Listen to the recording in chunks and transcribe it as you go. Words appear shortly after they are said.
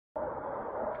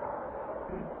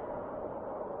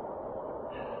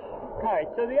Alright,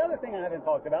 so the other thing I haven't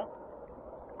talked about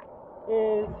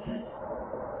is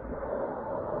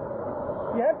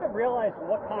you have to realize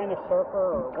what kind of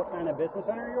surfer or what kind of business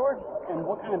owner you are and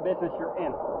what kind of business you're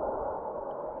in.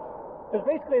 Because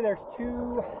basically there's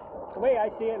two, the way I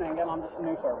see it, and again I'm just a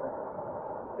new surfer,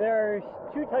 there's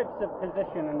two types of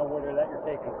position in the water that you're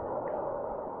taking.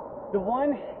 The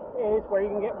one is where you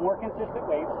can get more consistent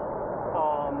waves.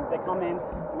 They come in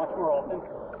much more often,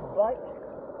 but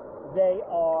they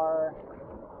are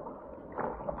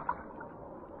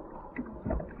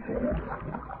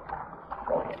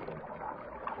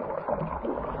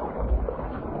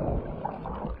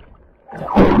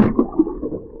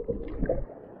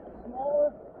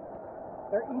smaller,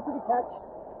 they're easy to catch,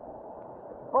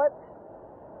 but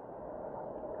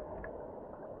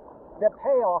the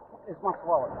payoff is much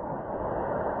lower.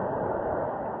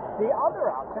 The other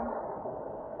option,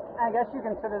 I guess you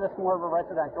consider this more of a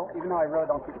residential, even though I really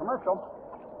don't do commercial,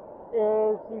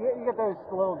 is you get those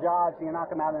little jobs and you knock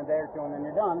them out in a day or two and then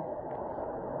you're done.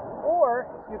 Or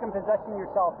you can position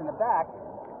yourself in the back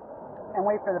and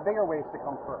wait for the bigger waves to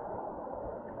come through.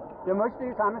 So most of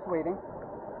your time is waiting.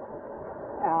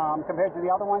 Compared to the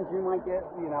other ones, you might get,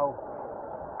 10%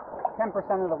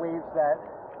 of the waves that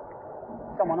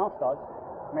someone else does,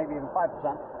 maybe even 5%.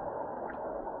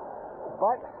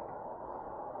 But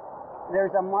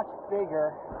there's a much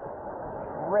bigger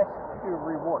risk to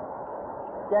reward.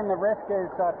 Again, the risk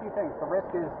is a few things. The risk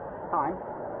is time.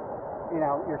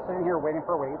 You're sitting here waiting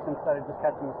for waves instead of just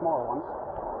catching the smaller ones.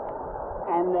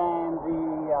 And then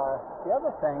the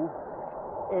other thing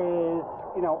is,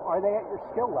 are they at your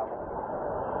skill level?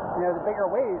 The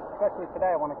bigger waves, especially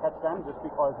today, I want to catch them just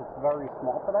because it's very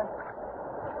small today.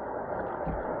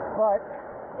 But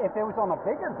if it was on a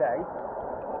bigger day,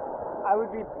 I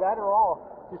would be better off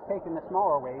just taking the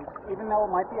smaller waves, even though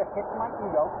it might be a kick to my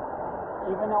ego,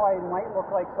 even though I might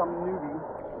look like some newbie.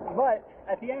 But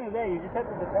at the end of the day, you just have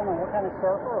to determine what kind of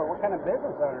surfer or what kind of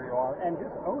business owner you are and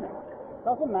just own it.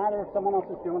 Doesn't matter if someone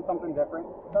else is doing something different.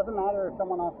 Doesn't matter if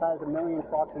someone else has a million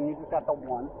trucks and you just got the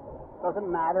one. Doesn't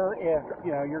matter if,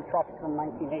 your truck is from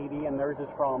 1980 and theirs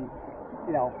is from,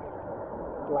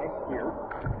 last year.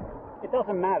 It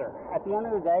doesn't matter. At the end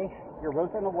of the day, you're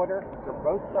both in the water, you're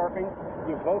both surfing,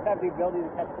 you both have the ability to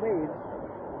catch waves.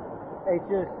 It's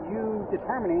just you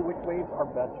determining which waves are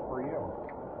best for you.